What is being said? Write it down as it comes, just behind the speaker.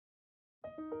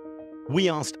We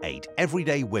asked 8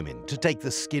 everyday women to take the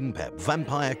SkinPep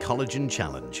Vampire Collagen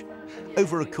Challenge.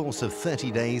 Over a course of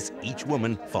 30 days, each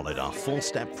woman followed our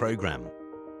 4-step program.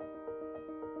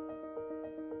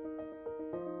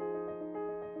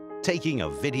 Taking a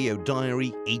video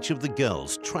diary, each of the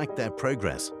girls tracked their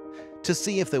progress. To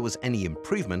see if there was any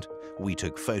improvement, we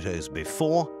took photos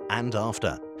before and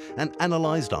after and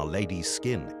analysed our ladies'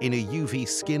 skin in a UV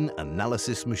skin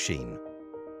analysis machine.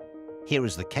 Here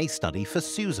is the case study for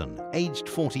Susan, aged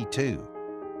 42.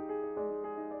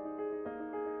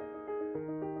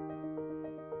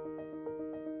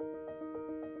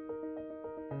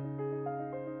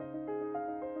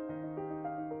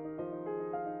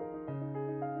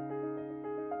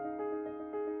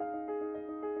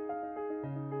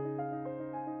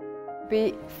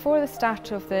 Before the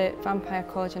start of the Vampire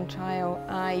Collagen trial,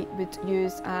 I would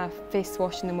use a face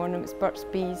wash in the morning. It was Burt's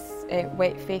Bees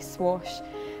wet face wash.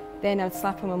 Then I would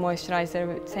slap on my moisturiser, it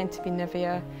would tend to be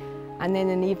Nivea. And then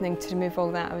in the evening, to remove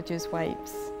all that, I would use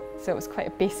wipes. So it was quite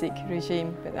a basic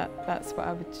regime, but that's what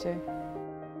I would do.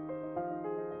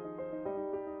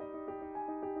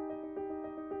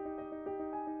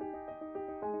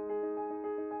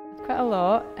 Quite a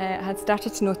lot. I had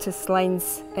started to notice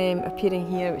lines appearing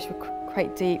here, which were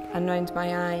quite deep, and around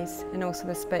my eyes, and also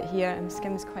this bit here. And my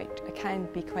skin was can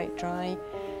be quite dry.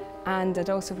 And I'd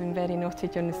also been very naughty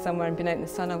during the summer and been out in the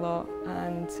sun a lot,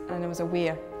 and I was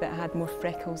aware that I had more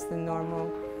freckles than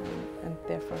normal, and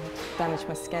therefore had damaged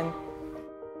my skin.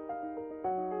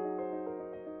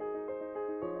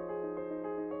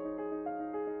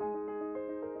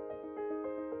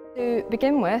 To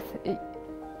begin with,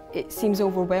 it seems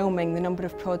overwhelming, the number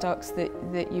of products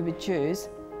that you would use.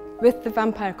 With the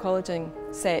Vampire Collagen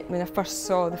set, when I first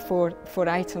saw the four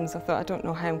items, I thought, I don't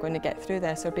know how I'm going to get through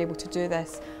this or be able to do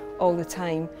this all the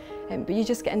time. But you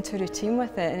just get into a routine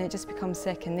with it and it just becomes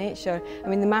second nature. I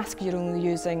mean, the mask you're only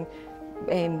using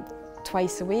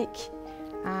twice a week.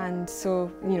 And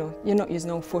so, you know, you're not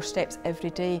using all 4 steps every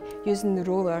day. Using the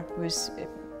roller was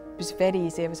very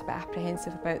easy. I was a bit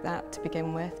apprehensive about that to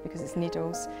begin with because it's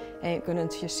needles going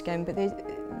into your skin, but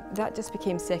that just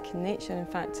became second nature. In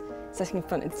fact, sitting in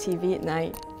front of the TV at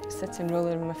night, sitting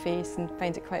rolling on my face, and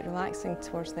find it quite relaxing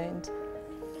towards the end.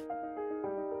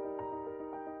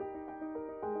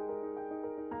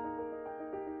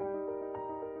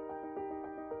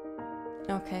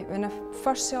 Okay, when I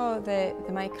first saw the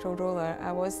micro roller,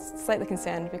 I was slightly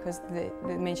concerned because of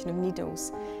the mention of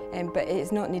needles, but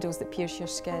it's not needles that pierce your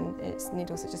skin, it's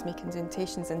needles that just make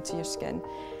indentations into your skin.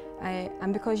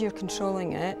 And because you're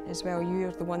controlling it as well,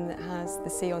 you're the one that has the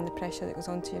say on the pressure that goes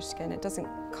onto your skin. It doesn't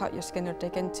cut your skin or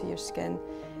dig into your skin,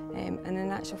 and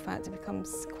in actual fact it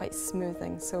becomes quite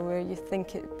smoothing. So where you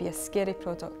think it'd be a scary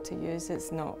product to use,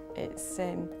 it's not.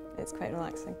 It's quite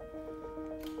relaxing.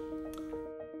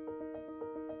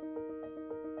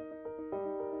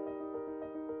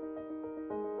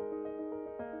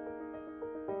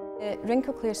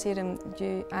 Wrinkle Clear Serum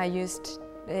I used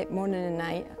morning and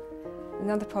night.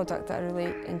 Another product that I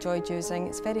really enjoyed using.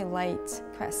 It's very light,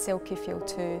 quite a silky feel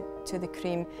to the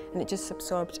cream, and it just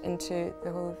absorbed into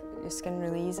the whole of your skin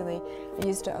really easily. I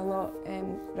used it a lot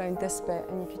around this bit,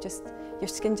 and you could your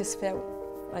skin just felt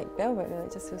like velvet really,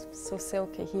 it just was so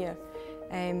silky here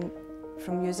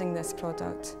from using this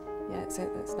product. Yeah, it's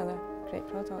another great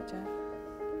product, yeah.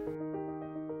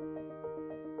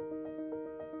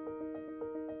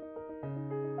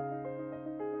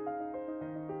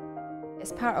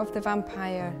 As part of the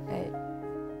Vampire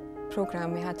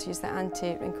programme, we had to use the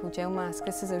anti-wrinkle gel mask.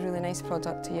 This is a really nice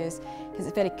product to use because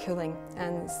it's very cooling,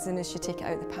 and as soon as you take it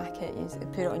out of the packet, you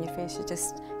put it on your face,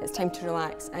 it's time to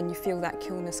relax, and you feel that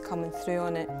coolness coming through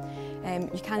on it.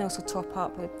 You can also top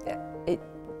up,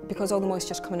 because all the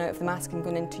moisture is coming out of the mask and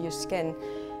going into your skin.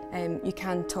 You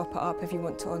can top it up if you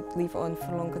want to leave it on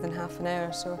for longer than half an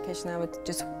hour. So occasionally I would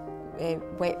just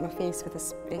wet my face with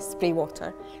a spray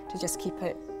water to just keep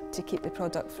the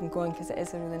product from going, because it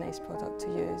is a really nice product to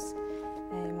use.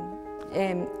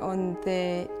 On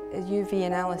the UV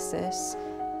analysis,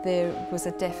 there was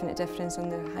a definite difference on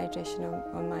the hydration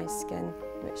on my skin,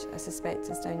 which I suspect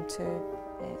is down to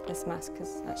this mask,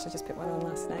 because I actually just put one on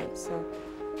last night, so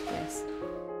yes.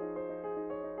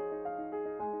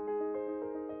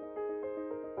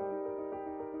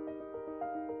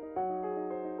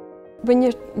 When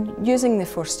you're using the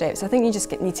 4 steps, I think you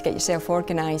just need to get yourself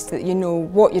organised, that you know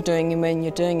what you're doing and when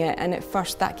you're doing it, and at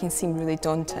first that can seem really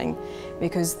daunting,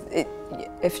 because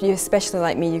if you, especially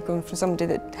like me, you're going from somebody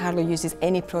that hardly uses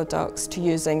any products to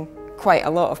using quite a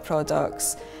lot of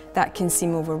products, that can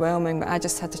seem overwhelming, but I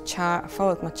just had a chart, I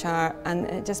followed my chart, and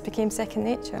it just became second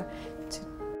nature.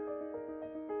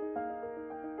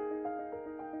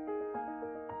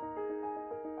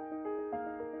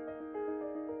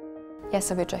 Yes,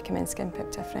 I would recommend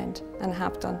SkinPep to a friend, and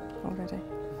have done already.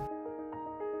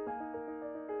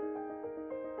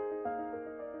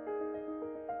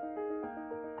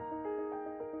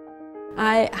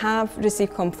 I have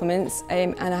received compliments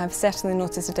and I have certainly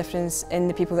noticed a difference in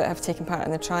the people that have taken part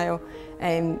in the trial.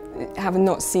 Having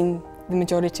not seen the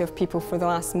majority of people for the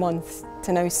last month,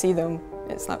 to now see them,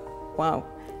 it's like, wow.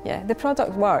 Yeah, the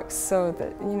product works, so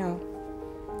that, you know,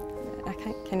 I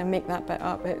can't kind of make that bit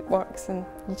up. It works and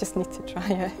you just need to try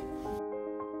it.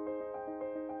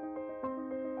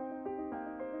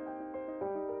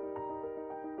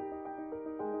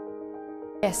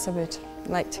 Yes, I would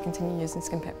like to continue using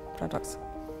SkinPep products.